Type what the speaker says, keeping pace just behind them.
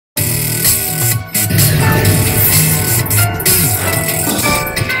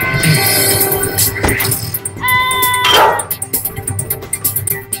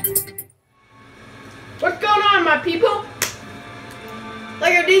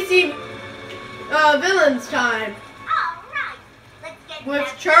DC Villains time. All right. Let's get With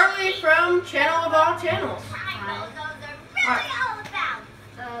that Charlie from Channel of All Channels. I know those are really all about.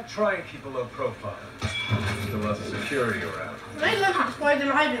 Try and keep a low profile. There's lots of security around. They look at Poison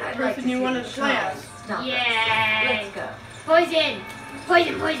Ivy, the person you wanted to play as. Yay! Let's go. Poison!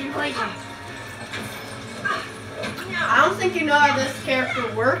 Poison, poison, poison! I don't think you know how this character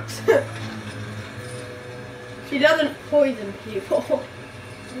works. She doesn't poison people.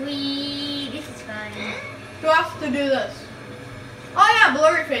 This is fun. Who has to do this? Oh yeah,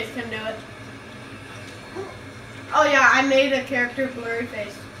 Blurryface can do it. Oh yeah, I made a character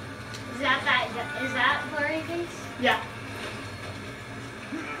Blurryface. Is that blurry face? Yeah.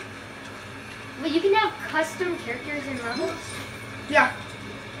 Well, you can have custom characters and levels? Yeah.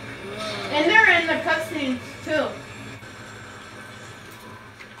 And they're in the cutscenes too.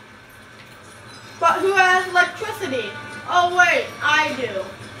 But who has electricity? Oh wait, I do.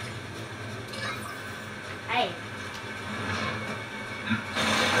 Hey.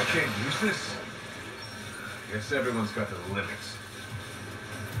 I can't use this. Guess everyone's got their limits.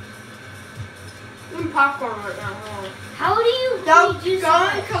 I'm popcorn right now. How do you Go use and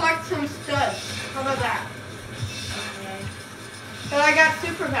that? collect some studs. How about that? Okay. But I got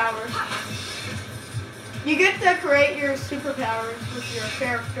superpowers. You get to create your superpowers with your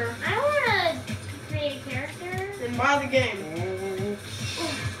character I want to create a character. and buy the game. Ooh,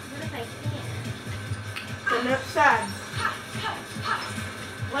 what if I can't? And that's sad.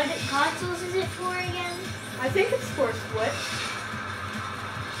 What consoles is it for again? I think it's for Switch.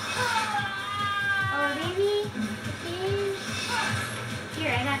 Oh, maybe? Okay.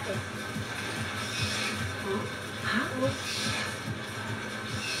 Here, I got this.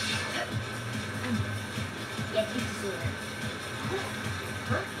 Yeah, keep the sword.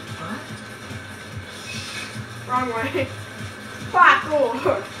 Wrong way.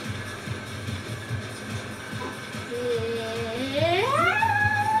 Parkour.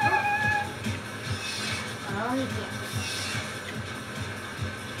 Oh, he can't.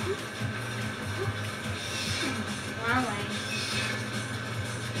 Wrong way.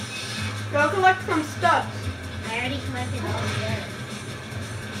 Go collect some studs. I already collected all the others.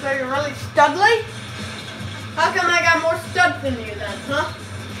 So you're really studly? How come I got more studs than you then, huh?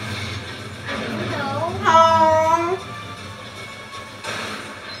 No. Oh.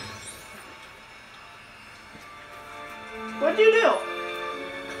 What'd you do?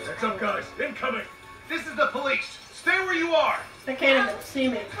 Heads up, guys. Incoming. This is the police. Stay where you are. They can't even see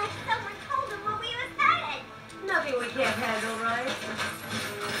me. Like someone told them when we were started. Nothing we can't handle, right?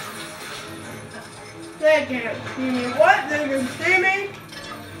 They can't see me. What? They can see me?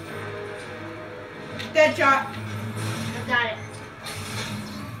 Deadshot. I got it.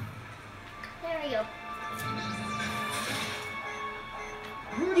 There we go.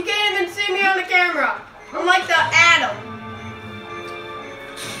 You can't even see me on the camera. I'm like the Atom.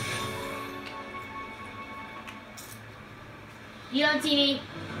 You don't see me.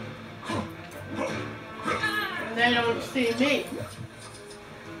 And they don't see me.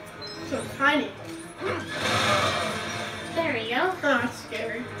 So tiny. There we go. Oh, that's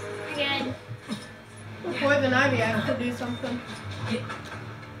scary. We're good. With Poison Ivy, I have to do something. I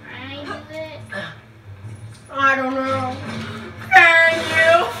do it. I don't know. Can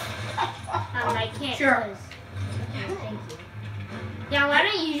you? I can't. Sure. 'cause- Okay, thank you. Yeah, why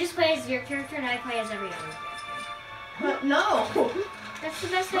don't you just play as your character and I play as every other character? But no. That's the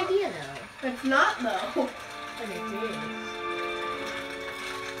best idea, though. It's not though. But it is.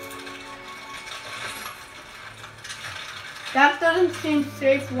 That doesn't seem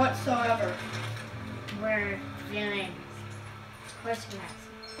safe whatsoever. We're villains. Of course we have.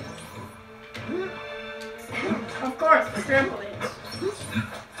 Of course, the trampolines.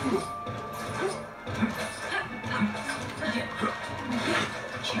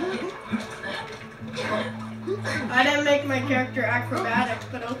 I didn't make my character acrobatic,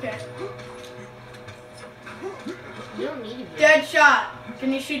 but okay. You don't need to be. Dead shot.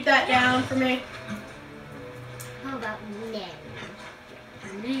 Can you shoot that down for me? How about no?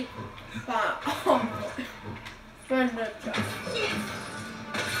 Fine. Good dead shot.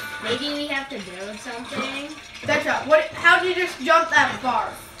 Maybe we have to build something. Dead shot. What? How'd you just jump that far?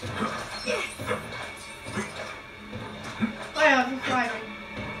 Oh yeah, I'm driving.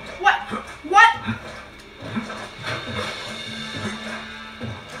 What? What?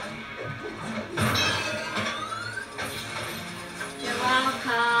 You're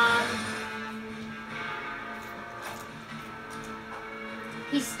welcome.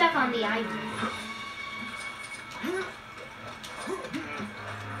 He's stuck on the ivy.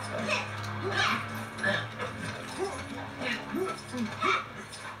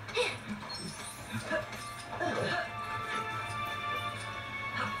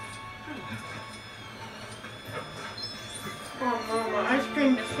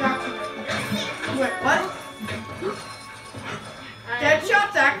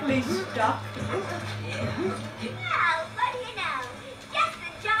 Deadshot's actually stuck. No, but you know, just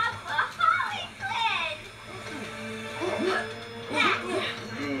a job for Harley Quinn.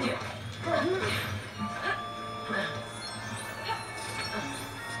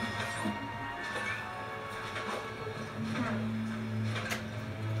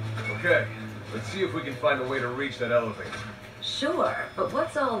 Okay, let's see if we can find a way to reach that elevator. Sure, but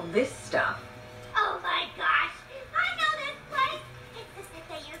what's all this stuff? Oh my gosh, I know this place. It's the set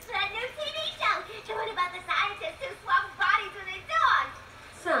they used for that new TV show. The one about the scientists who swap bodies with their dogs.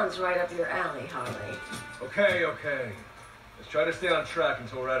 Sounds right up your alley, Harley. Okay. Let's try to stay on track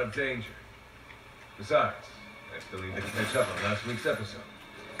until we're out of danger. Besides, I still need to catch up on last week's episode.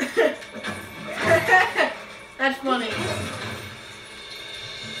 That's funny.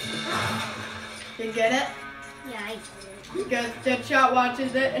 You get it? Yeah, I do. Because Deadshot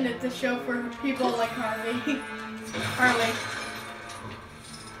watches it, and it's a show for people like Harley. Harley.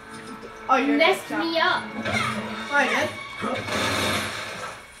 Oh, You you're messed Deadshot. me up. I did.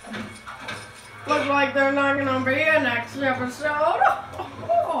 Looks like they're not gonna be a next episode.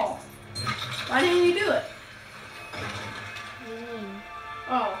 Why didn't you do it?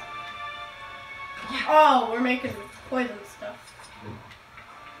 Oh. Oh, we're making poison stuff.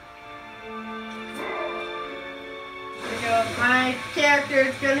 There we go. My character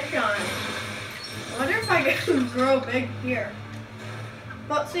is gonna shine. I wonder if I can grow big here.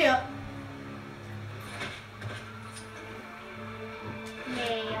 Well, see ya.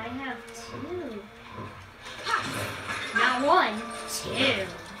 Yay, I have 2. Not 1, 2.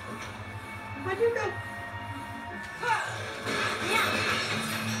 How'd you go?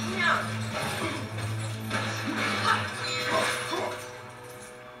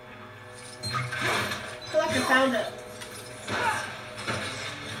 I feel like I found it.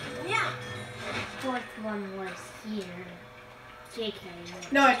 Fourth one was here. JK.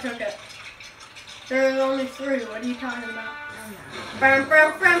 No, I took it. There are only 3. What are you talking about? Oh no.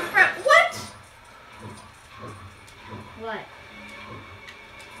 What? What?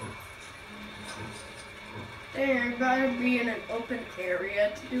 There gotta be in an open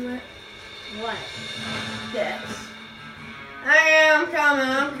area to do it. What? This. I'm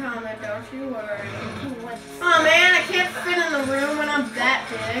coming, don't you worry. What's Oh man, I can't fit in the room when I'm that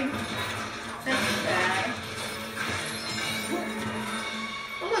big. That's bad.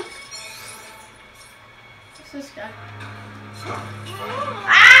 Oh look. What's this guy?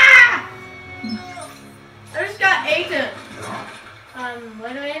 Ah! I just got eaten.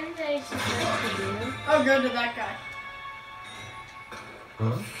 what am I supposed to do? Oh, go to that guy.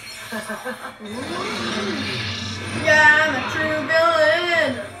 Yeah, I'm a true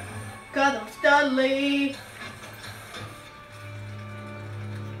villain. 'Cause I'm Studley.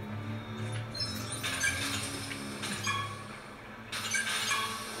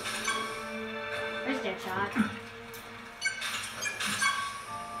 Where's Deadshot?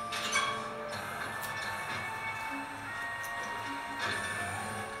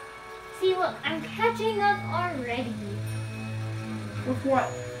 See, look, I'm catching up already. With what?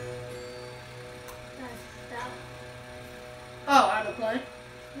 That stuff. Oh, how to play?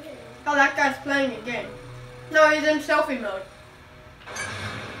 Oh, that guy's playing a game. No, he's in selfie mode.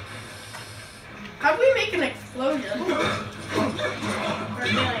 How do we make an explosion? Or do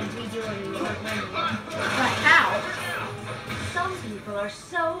like we do in New York. But how? Some people are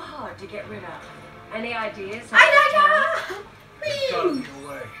so hard to get rid of. Any ideas? Gotta be a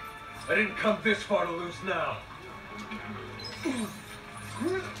way. I didn't come this far to lose now.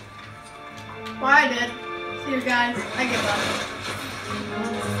 Well, I did. See you guys. I give up.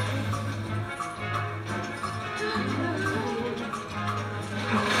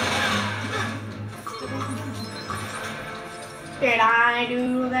 Did I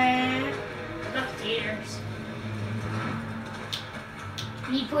do that? Upstairs.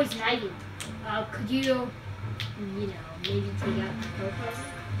 Need poison ivy. Could you know, maybe take out the profile?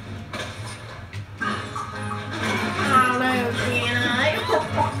 Oh no, can I?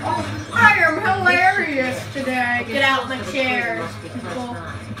 I am hilarious today. Get out of the chairs, people.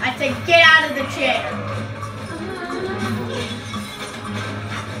 I said get out of the chair.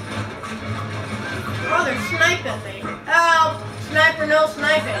 Oh, they're sniping me. Oh, sniper, no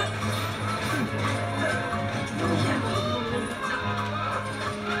sniping.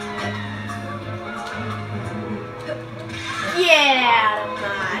 Get out of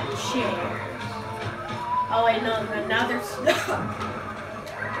my chair. Oh wait, no, another stuff.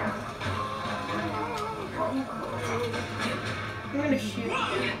 I'm gonna shoot you.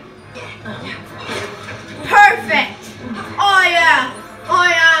 Perfect! Oh yeah! Oh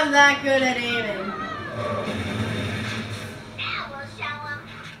yeah, I'm that good at aiming. Now we'll show 'em.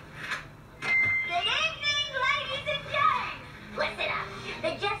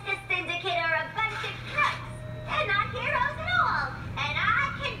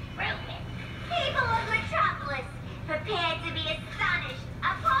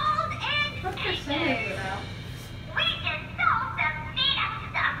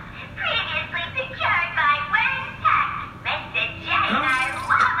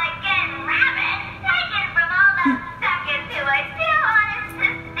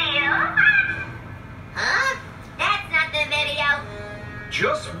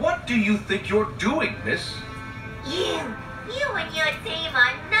 do you think you're doing, miss? You and your team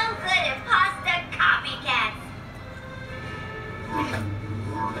are no good imposter copycats.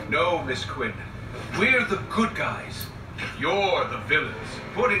 No, Miss Quinn. We're the good guys. You're the villains,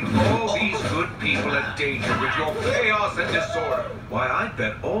 putting all these good people in danger with your chaos and disorder. Why, I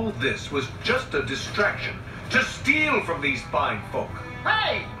bet all this was just a distraction to steal from these fine folk.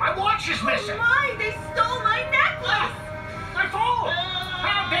 Hey, my watch is missing. My, they stole my necklace. My phone.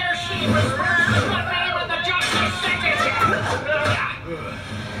 How dare she reverse the name of the Justice Secretary?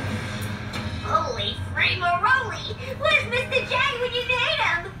 Holy framaroli! Where's Mr. J when you need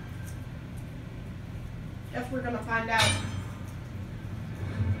him? Guess we're gonna find out.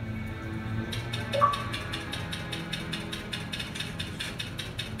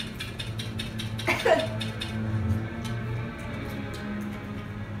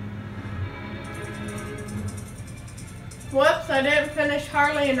 Whoops, I didn't finish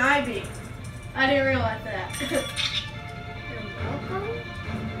Harley and Ivy. I didn't realize that.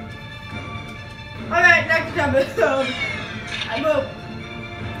 Alright, next episode.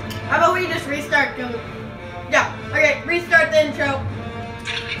 How about we just restart? Yeah, okay, restart the intro.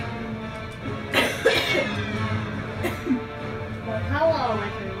 Well, hello,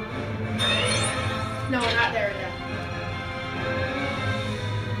 everyone. No, we're not there yet.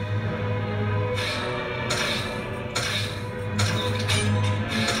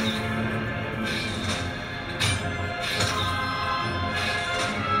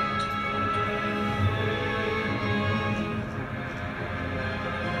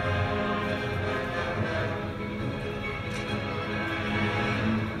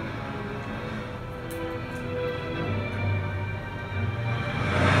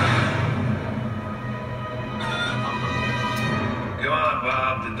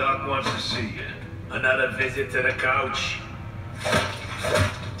 The doc wants to see you. Another visit to the couch?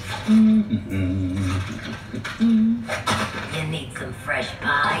 You need some fresh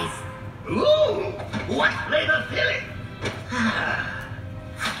pies? Ooh, what flavor filling?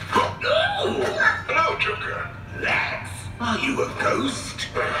 Hello, Joker. Lex, are you a ghost?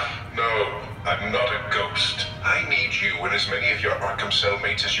 No, I'm not a ghost. I need you and as many of your Arkham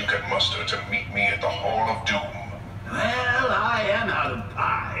cellmates as you can muster to meet me at the Hall of Doom. Well, I am out of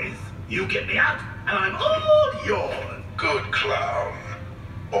pies. You get me out, and I'm all yours. Good clown.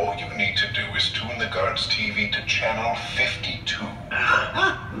 All you need to do is tune the guard's TV to channel 52.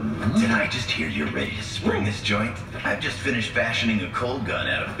 Did I just hear you're ready to spring this joint? I've just finished fashioning a cold gun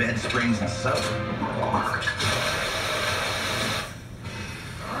out of bed springs and soap.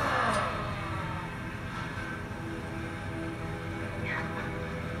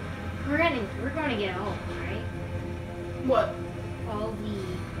 We're gonna get all, right? What? All the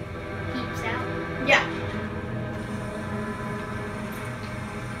peeps out. Yeah.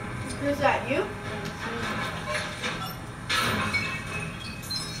 Who's that, you?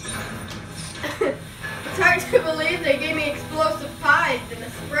 It's hard to believe they gave me explosive pies in a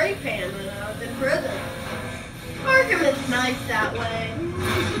spray pan when I was in prison. Arkham is nice that way.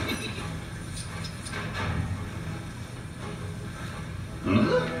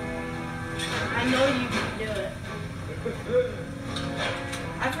 I know you can do it.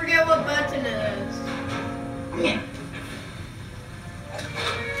 I forget what button it is.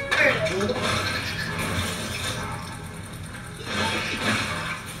 There it is.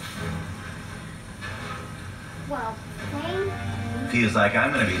 Well, thank Feels like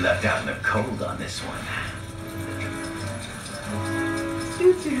I'm gonna be left out in the cold on this one.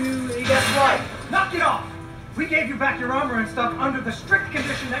 Doo-doo. Guess what? Knock it off! We gave you back your armor and stuff under the strict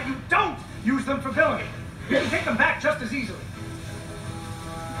condition that you don't use them for villainy. You can take them back just as easily.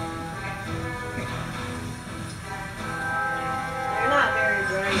 They're not very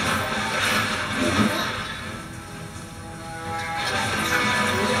bright.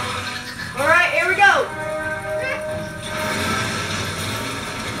 Alright, here we go.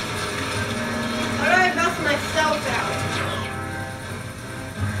 How do I bust myself out?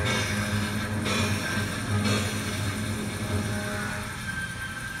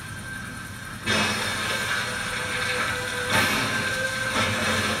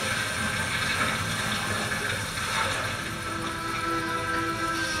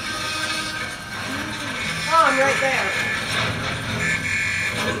 Oh, I'm right there.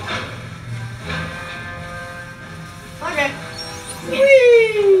 Okay.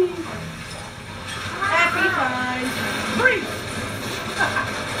 Whee! Happy time. Freeze!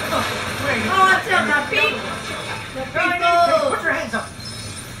 Wait. Oh, what's up, my peep? The people. Put your hands up.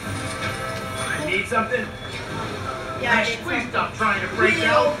 I need something. Yeah, I Hey, did please something stop trying to break real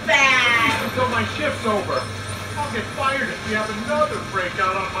out fast. until my shift's over. I'll get fired if we have another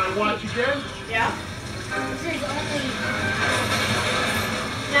breakout on my watch again. Yeah. This is only.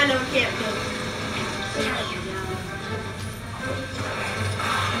 No, we can't do it.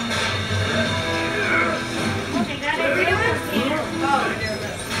 Okay, got it. Oh,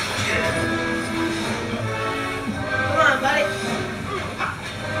 come on, buddy.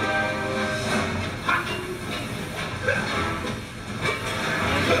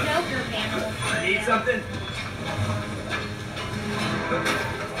 Joker panel. Need something?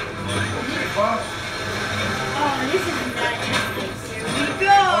 Okay, boss. Oh, this is nice. Here we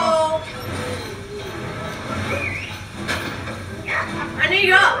go. I need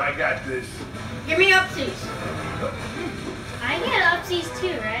Sure, up. I got this. Give me upsies. I get upsies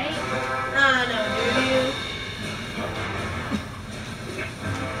too, right? No, do you?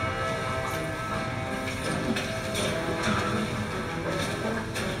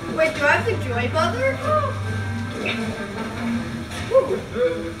 Wait, do I have the joy buzzer?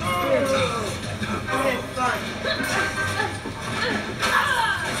 Okay, fine.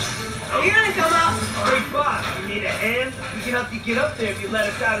 Are you gonna come out? Hey, boss, you need a hand? We can help you get up there if you let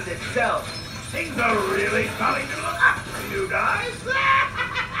us out of this cell. Things are really starting to look up for you guys.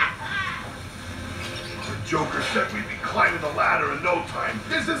 The Joker said we'd be climbing the ladder in no time.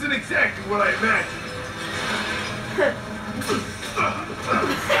 This isn't exactly what I imagined.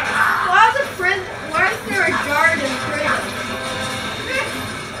 Why is there a guard in prison?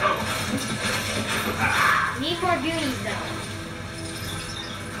 Need more goonies though.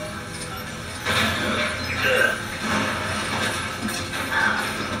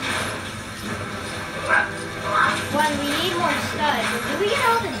 One, we need more studs. Did we get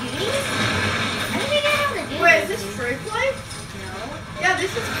all the goonies? I think we got all the goonies. Wait, is this free play? No. Yeah,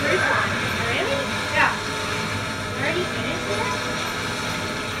 this is free play. Really? Yeah. We already finished that?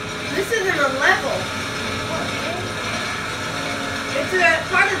 This isn't a level. It's a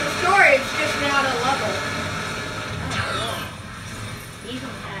part of the story, it's just not a level. These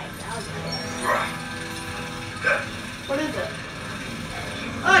ones died. What is it?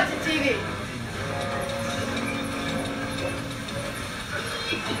 Oh, it's a TV.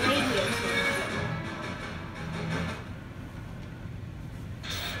 Radio.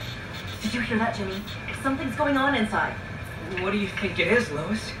 Did you hear that, Jimmy? Something's going on inside. What do you think it is,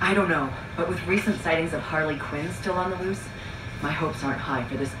 Lois? I don't know, but with recent sightings of Harley Quinn still on the loose, my hopes aren't high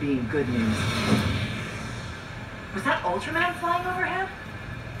for this being good news. Was that Ultraman flying overhead?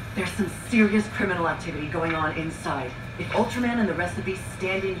 There's some serious criminal activity going on inside. If Ultraman and the rest of these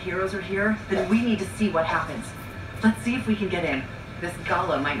stand-in heroes are here, then we need to see what happens. Let's see if we can get in. This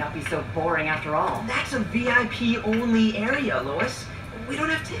gala might not be so boring after all. That's a VIP-only area, Lois. We don't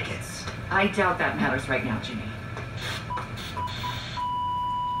have tickets. I doubt that matters right now, Jimmy.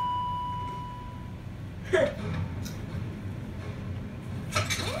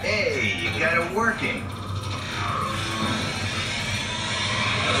 Hey, you got it working.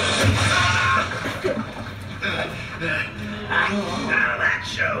 Now that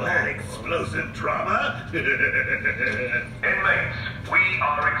show had explosive drama. Inmates, we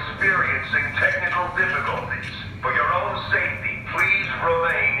are experiencing technical difficulties. For your own safety, please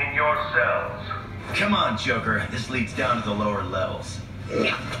remain in your cells. Come on, Joker. This leads down to the lower levels.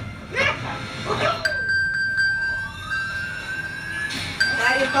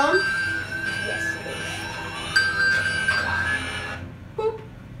 That your phone? Yes, it is. Boop.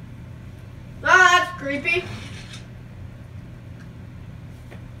 Ah, that's creepy.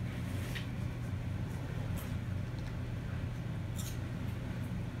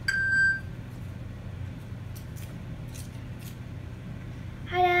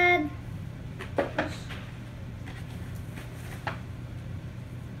 Hi, Dad.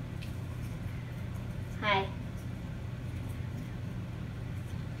 Hi.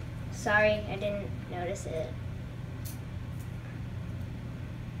 Sorry, I didn't notice it.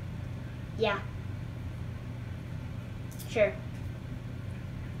 Yeah. Sure.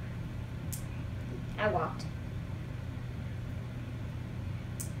 I walked.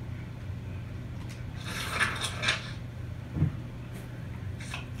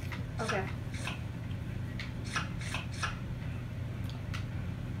 Okay.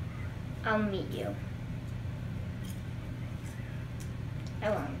 I'll meet you. I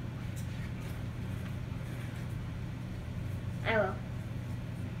won't. I will.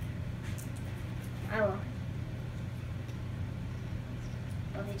 I will.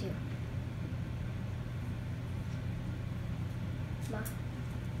 Love you too. Ma.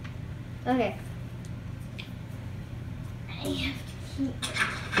 Okay. I have to keep.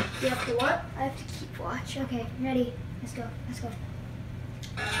 You have to what? I have to keep watch. Okay, ready. Let's go. Let's go.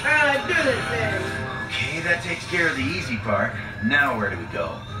 Do this thing. Okay, that takes care of the easy part. Now where do we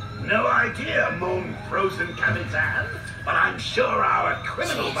go? No idea, Moon Frozen Captain, but I'm sure our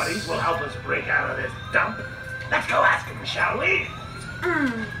criminal buddies will help us break out of this dump. Let's go ask them, shall we?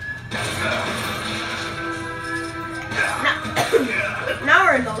 Now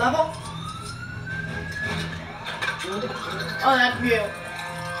we're in the level. Oh, that's you.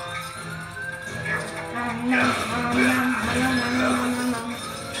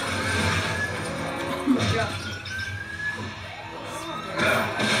 Oh my god.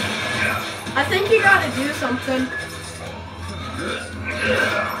 I think you gotta do something.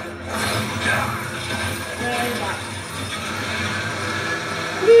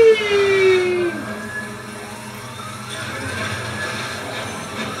 Whee!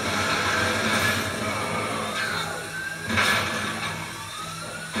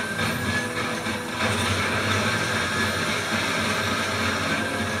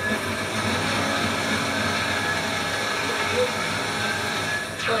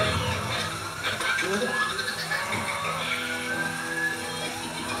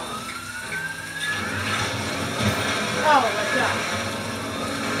 Oh my god.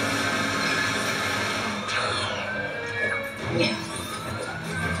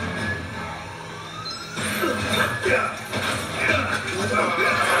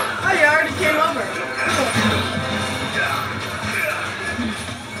 Oh, you already came over.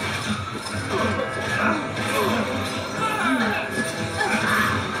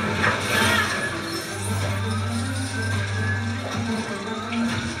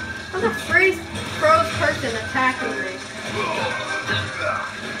 What's a froze person attacking me?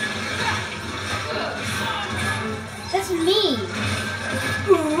 That's me.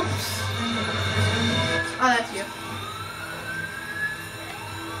 Oops. Oh, that's you.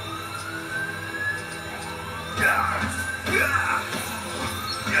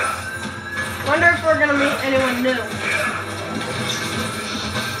 Wonder if we're gonna meet anyone new.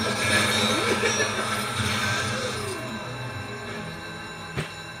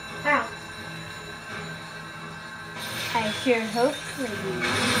 Ow. I sure hope for you.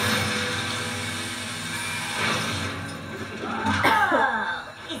 Oh,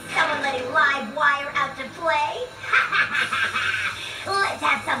 is someone letting live wire out to play? Let's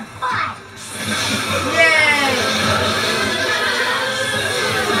have some fun. Yay!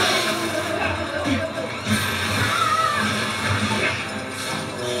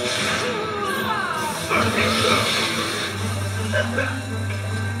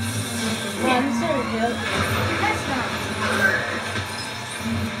 I'm so joking. That's not.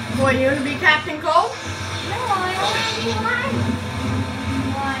 Boy, you wanna be Captain Cole? No, I want to be wire.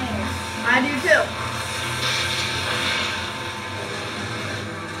 I do too.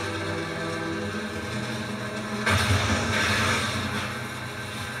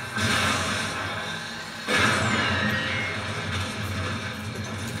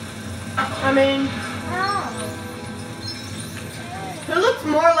 I mean, who looks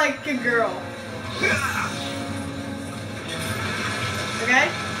more like a girl? Okay?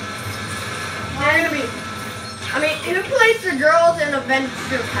 They're gonna be. I mean, who plays the girls in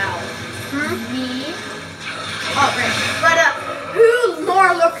Adventure Pals? Me? Oh, right. But, who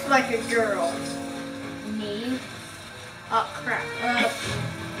more looks like a girl? Me? Oh, crap.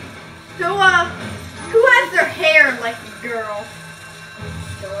 Who has their hair like a girl?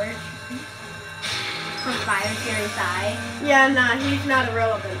 George? From Fire Fury 5? Yeah, nah, he's not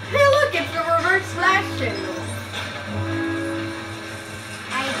irrelevant. Hey, look, it's the reverse slash signal.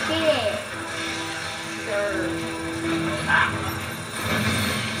 I did it.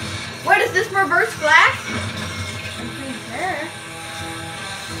 Wait, is this reverse flash? I'm pretty sure.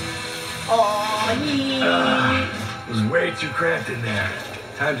 Oh, It was way too cramped in there.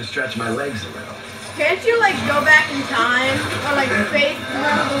 Time to stretch my legs a little. can't you like go back in time or like face through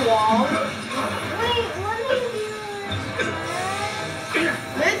the wall? Wait, what are you doing?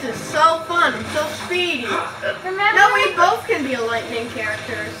 This is so fun. It's so speedy. Remember? No, we both can be lightning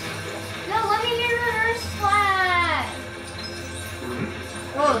characters. No, let me hear reverse flash.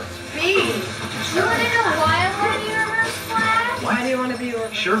 Oh, speedy. You want to know why I want to be reverse flash? Why do you want to be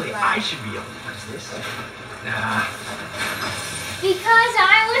reverse Surely flash? I should be able to use this. Nah. Because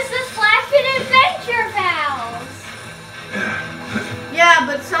I was the Flash in Adventure Pals. Yeah,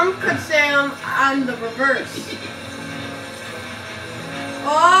 but some could say I'm on the reverse.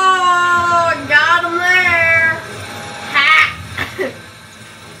 Oh, got him there. Ha!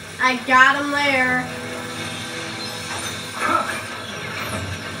 I got him there.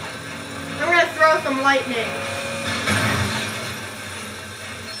 I'm gonna throw some lightning.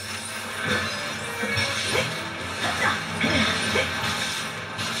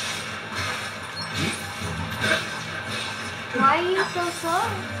 Why are you so slow?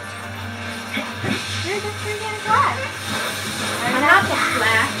 You're the freaking Flash. I'm not the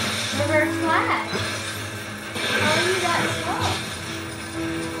Flash. Reverse Flash. How are you that slow?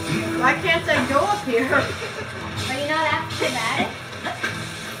 Why can't I go up here? Are you not acrobatic?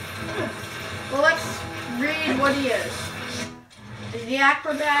 Well, let's read what he is. Is he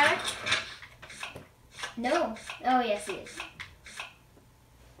acrobatic? No. Oh, yes, he is.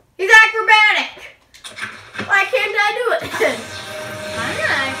 He's acrobatic! Why can't I do it? I'm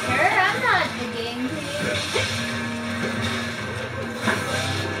not sure. I'm not the game creator.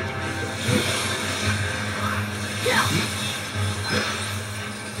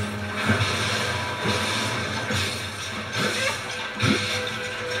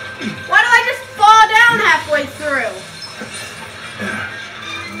 Why do I just fall down halfway through?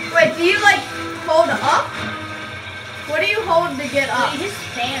 Wait, do you like hold up? What do you hold to get up? You just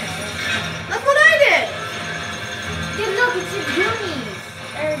stand. That's what I did! Dude, look, it's the Goonies.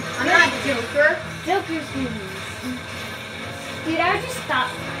 I'm not Joker. Joker's Goonies. Dude, I would just stop.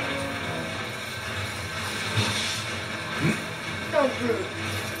 So rude.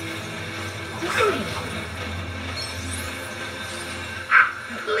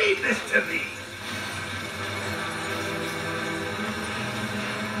 Leave this to me.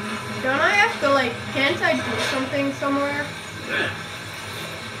 Don't I have to like, can't I do something somewhere?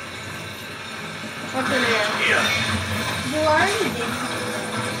 What's in there? Yeah. You already did something.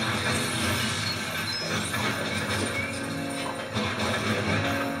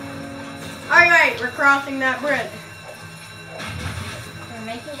 Alright, we're crossing that bridge. We're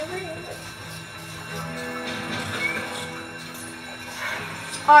making the bridge.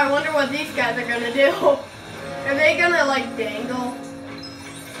 Oh, I wonder what these guys are gonna do. Are they gonna like dangle?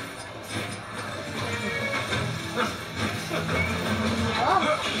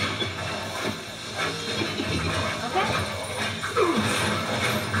 Oh.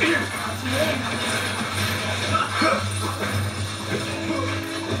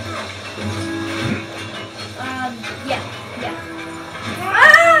 Yeah.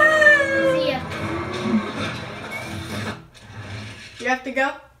 See ya. You have to go?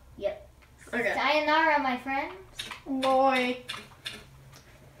 Yep. Okay. Sayonara, my friend. Boy.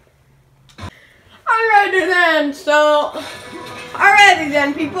 Alrighty then, so... Alrighty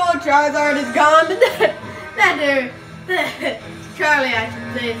then, people, Charizard is gone, but that dude... Charlie, I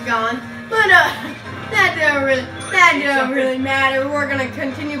should say, is gone. But, that don't really matter. We're gonna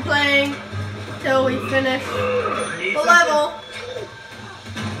continue playing till we finish the level.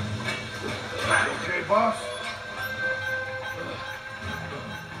 Okay, boss.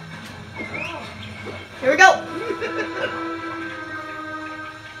 Here we go.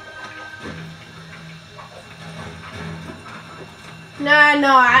 No,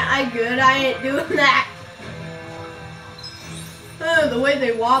 I good. I ain't doing that. Oh, the way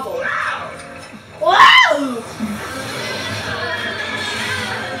they wobble. Whoa!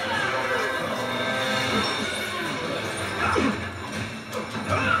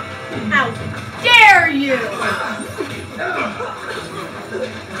 How dare you!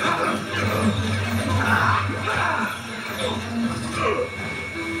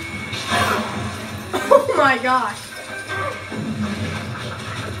 Oh my gosh.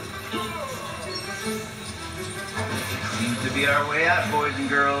 Seems to be our way out, boys and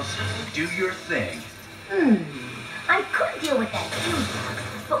girls. Do your thing. I could deal with that too,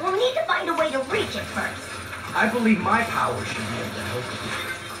 but we'll need to find a way to reach it first. I believe my power should be able to help you.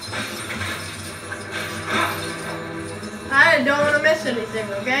 I don't want to miss anything,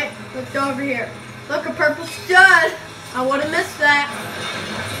 okay? Let's go over here. Look, a purple stud. I would have missed that.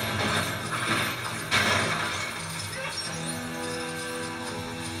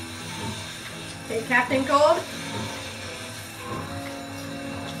 Okay, Captain Cold.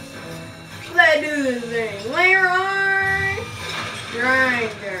 Let's do this thing. Leroy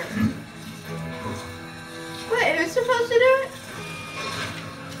Grinder. Wait, who's supposed to do it?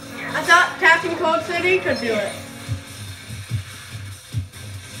 I thought Captain Cold said he could do it.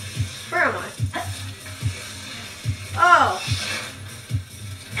 Where am I? Oh.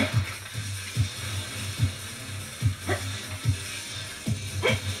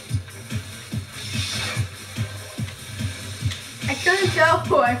 I couldn't tell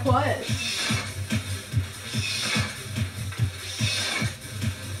who I was.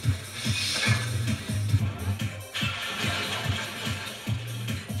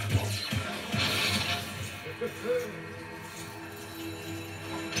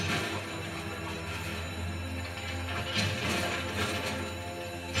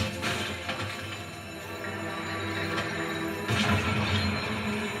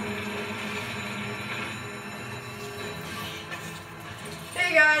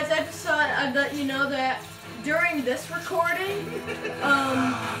 Anyway, guys, I just thought I'd let you know that during this recording,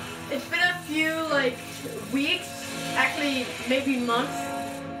 it's been a few like weeks, actually maybe months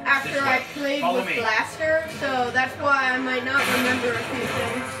after I played with Blaster, so that's why I might not remember a few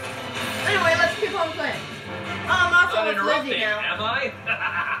things. Anyway, let's keep on playing. I'm also with Lizzie now. Am I?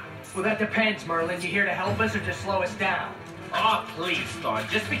 Well, that depends, Merlin. You here to help us or to slow us down? Oh, please, Thor.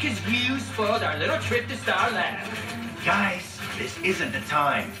 Just because you spoiled our little trip to Star Lab. Guys, this isn't the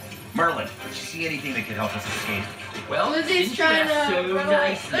time. Merlin, did you see anything that could help us escape? Well, Lizzie's didn't you trying ask to so run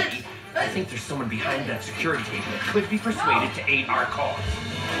away. nicely? I think there's someone behind that security table that could be persuaded to aid our cause.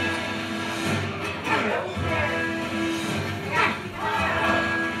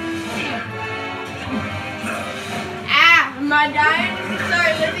 Ah, am I dying?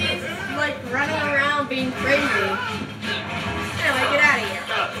 Sorry, Lizzie's like running around being crazy. Anyway, get out of here.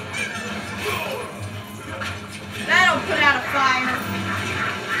 That'll put out a fire.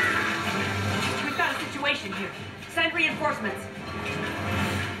 We've got a situation here. Send reinforcements.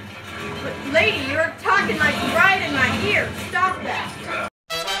 But lady, you're talking like right in my ear. Stop that.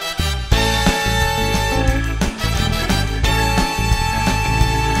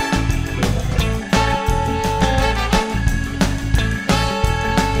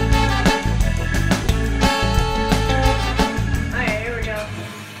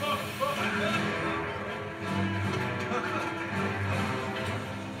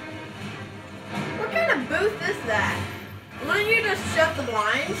 Booth is that? Why don't you just shut the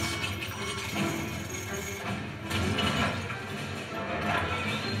blinds?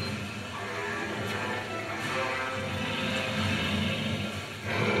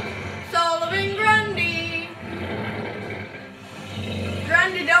 Sullivan Grundy!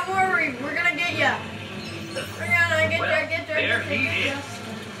 Grundy, don't worry, we're gonna get ya. We're gonna get ya. There he is.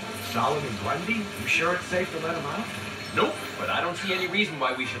 Solomon Grundy? You sure it's safe to let him out? Nope, but I don't see any reason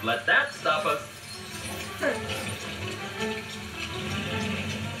why we should let that stop us.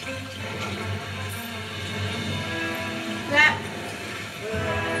 That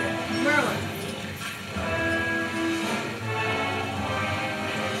Merlin.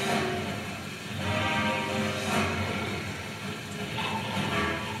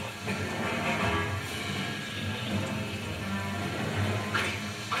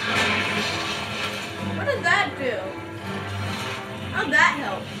 What did that do? How'd that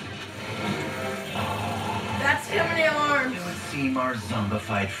help? That's too many alarms. It would seem our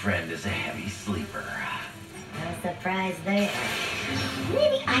zombified friend is a heavy sleeper. No surprise there.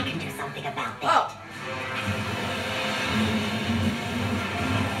 Maybe I can do something about that. Oh.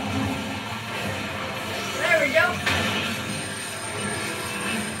 There we go.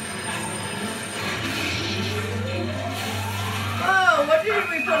 Oh, what did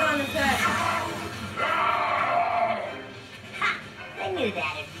we put on his head? Ha! I knew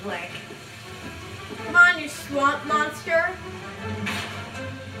that'd work. Come on, you swamp monster.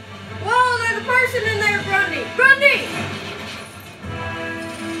 Whoa, there's a person in there, Grundy. Grundy!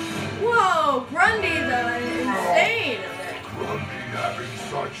 Whoa, Grundy's insane. Grundy having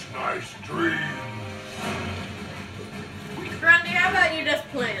such nice dreams. Grundy, how about you just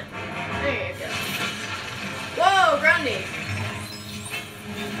plant? There you go. Whoa, Grundy.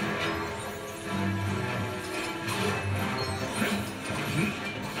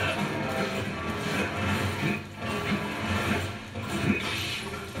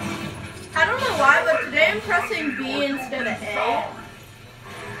 I don't know why, but today I'm pressing B instead of A.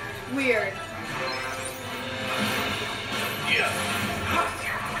 Weird.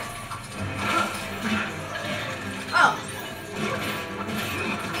 Oh.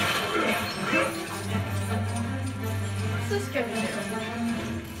 What's this gonna do?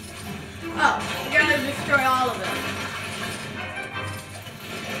 Oh, we gotta destroy all of it.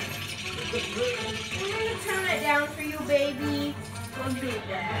 I'm gonna turn it down for you, baby. We'll do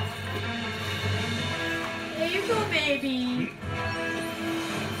that. There you go, baby.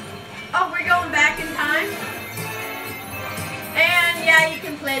 Oh, we're going back in time? And yeah, you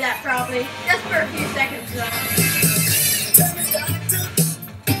can play that probably. Just for a few seconds though.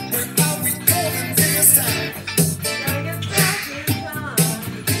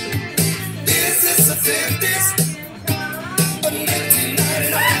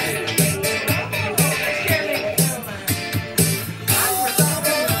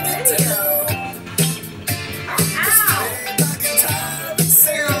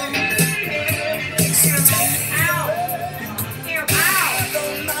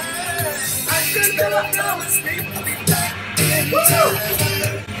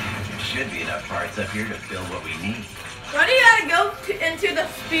 Should be enough parts up here to build what we need. Why do you gotta go into the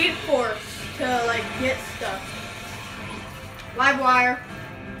Speed Force to like get stuff? Live wire.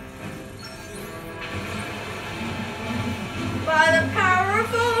 By the power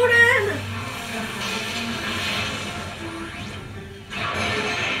of Odin!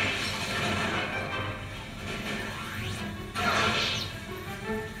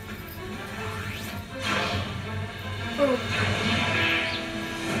 Oh.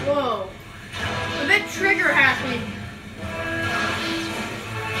 Whoa. A bit trigger happy.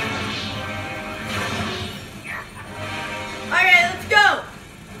 Alright, let's go!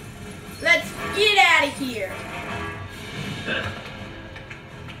 Let's get out of here!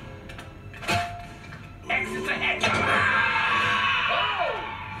 Exit ahead!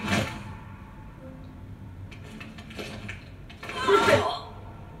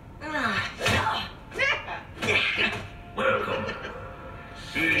 Welcome.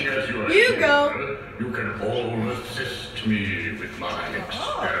 Seeing as you are You go. here, you can all assist me with my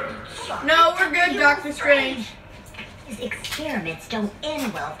experiments. No, we're good, Dr. Strange. His experiments don't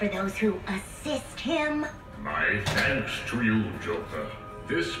end well for those who assist him. My thanks to you, Joker.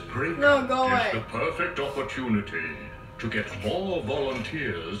 This break No, go is away. the perfect opportunity to get more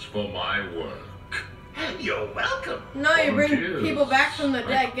volunteers for my work. You're welcome. No, you bring Volunteers people back from the dead.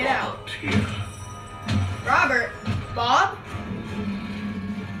 like Get out. Bob here. Robert. Bob?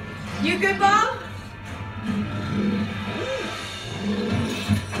 You good, Bob?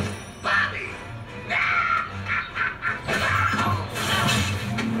 Bobby!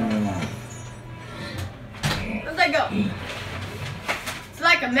 How'd that go? It's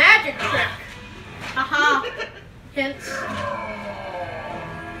like a magic trick. Haha. Hints.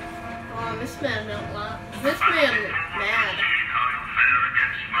 Oh, this man don't laugh. This man is mad.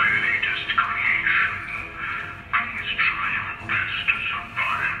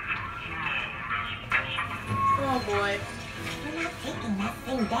 Oh boy. We're not taking that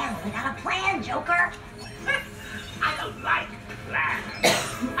thing down without a plan, Joker. I don't like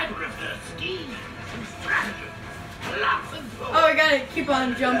plans. I prefer schemes and strategies. Lots and bullets. Oh, we gotta keep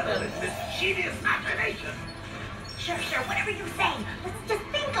on jumping. Mischievous imagination. Sure, whatever you say. Let's just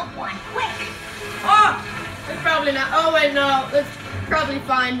think of one, quick. Oh! It's probably not. Oh, wait, no. Let's probably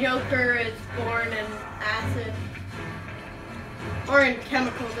find Joker is born in acid. Or in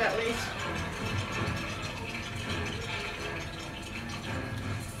chemicals, at least.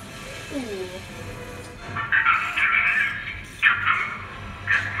 Ooh.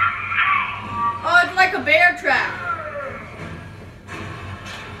 Oh, it's like a bear trap.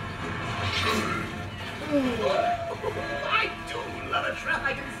 Ooh. I do love a trap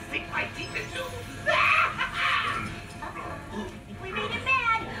I can sink my teeth into. We made it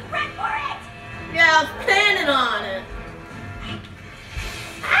mad. Run for it. Yeah, I was planning on it.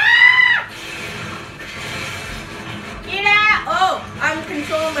 Get out! Oh, I'm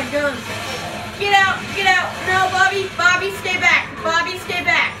controlling my gun. Get out! Get out! No, Bobby! Bobby, stay back! Bobby, stay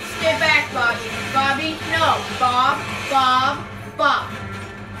back! Stay back, Bobby! Bobby, no! Bob!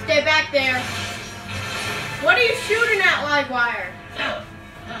 Stay back there! What are you shooting at, Livewire?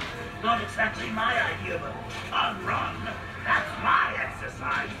 Not exactly my idea of a fun run. That's my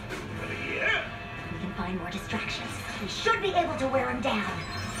exercise for the year. We can find more distractions. We should be able to wear him down.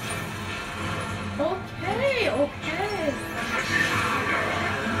 Okay.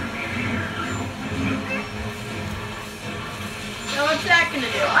 Now what's that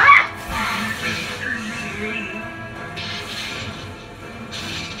gonna do? Ah!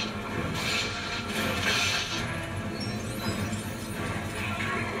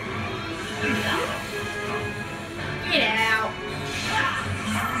 Get out.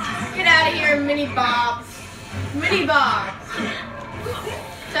 Get out of here, Mini Bobs. Mini Bobs.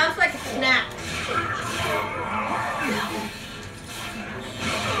 Sounds like a snack.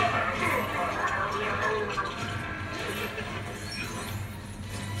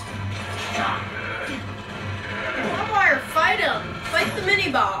 Livewire, fight him. Fight the Mini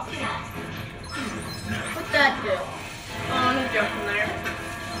Bob. What'd that do? Oh, no joking there.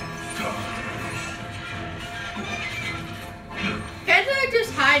 Can't I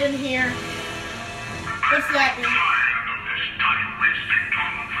just hide in here? What's that do?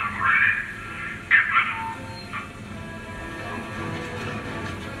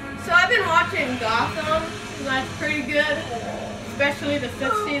 So I've been watching Gotham, and that's pretty good, especially the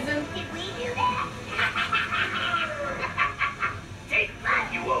 5th season. Did we do that? Take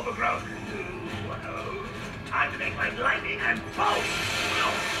that, you overgrown. Time to make my lightning and bolt.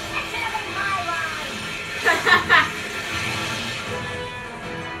 That should have been my line.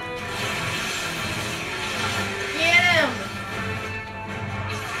 Get him!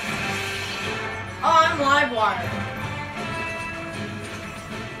 Oh, I'm Livewire.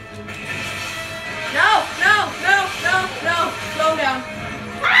 No! Slow down.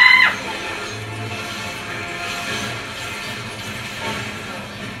 Ah!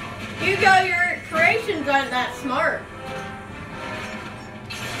 Hugo, your creations aren't that smart.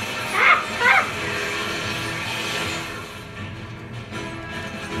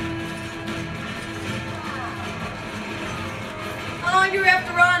 How long do we have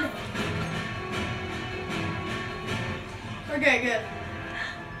to run? Okay, good.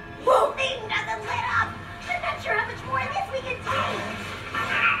 Whoa, thing doesn't lit up. I'm not sure how much more of this we can take.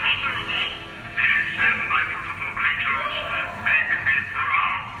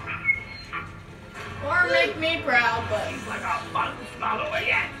 Or make me proud, but He's like a fun follower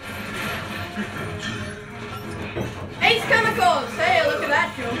yet. Ace Chemicals! Hey, look at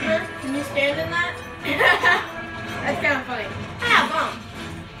that, Joker. Can you stand in that? That's kind of funny. Ah, bomb.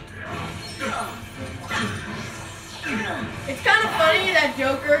 It's kind of funny that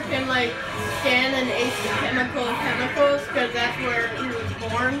Joker can, like, stand in Ace Chemicals, because that's where he was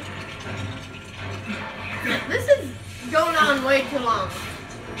born. This is going on way too long.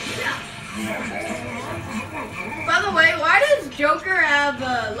 By the way, why does Joker have,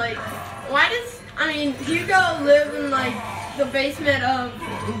 Hugo live in, like, the basement of,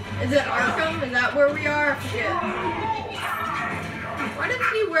 is it Arkham? Is that where we are? I forget. Why does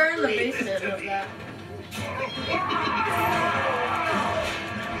he wear in the basement of that?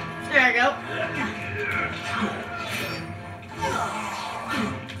 There we go.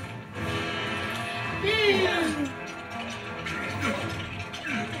 Yay.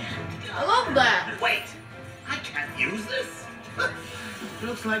 I love that. Wait, I can't use this.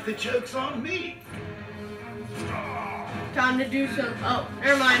 Looks like the joke's on me. Time to do some. Oh,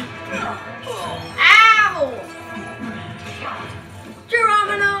 never mind. Ow!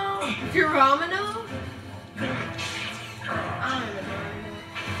 Geronimo? I don't even know.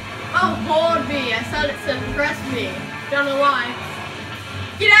 Oh, hold me. I thought it said press me. Don't know why.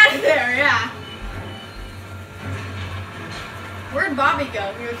 Get out of there, yeah. Where'd Bobby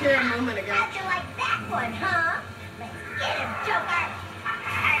go? He was here a moment ago. How'd you like that one, huh? Let's get him, Joker.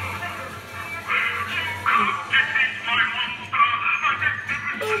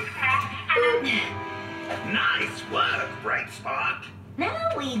 Nice work, Bright Spark.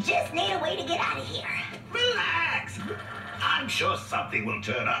 Now we just need a way to get out of here. Relax. I'm sure something will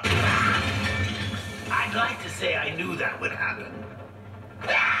turn up. I'd like to say I knew that would happen.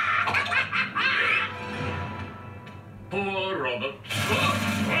 Poor Robert.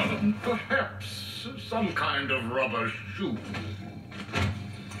 Perhaps some kind of rubber shoe.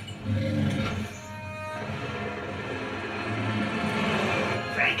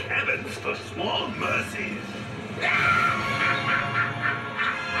 Thank heavens for small mercies.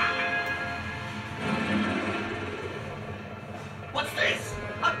 What's this?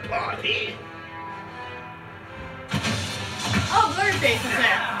 A party? Oh, Blurface is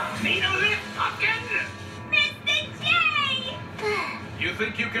there. Need a lift, Pumpkin? Mr. J! You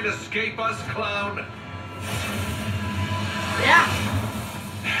think you can escape us, clown? Yeah.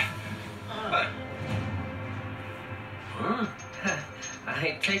 Huh?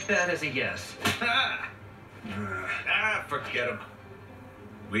 I take that as a yes. Forget him.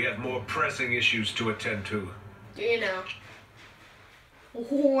 We have more pressing issues to attend to. You know.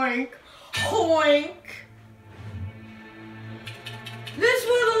 Hoink. Hoink. This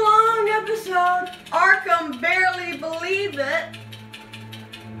was a long episode. Arkham barely believe it.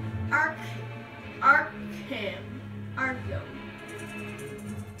 Arkham.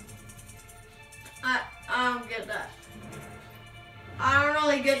 I don't get that. I don't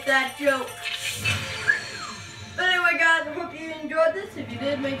really get that joke. But anyway, guys, I hope you enjoyed this. If you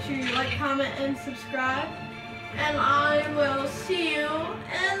did, make sure you like, comment, and subscribe. And I will see you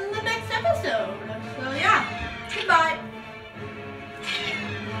in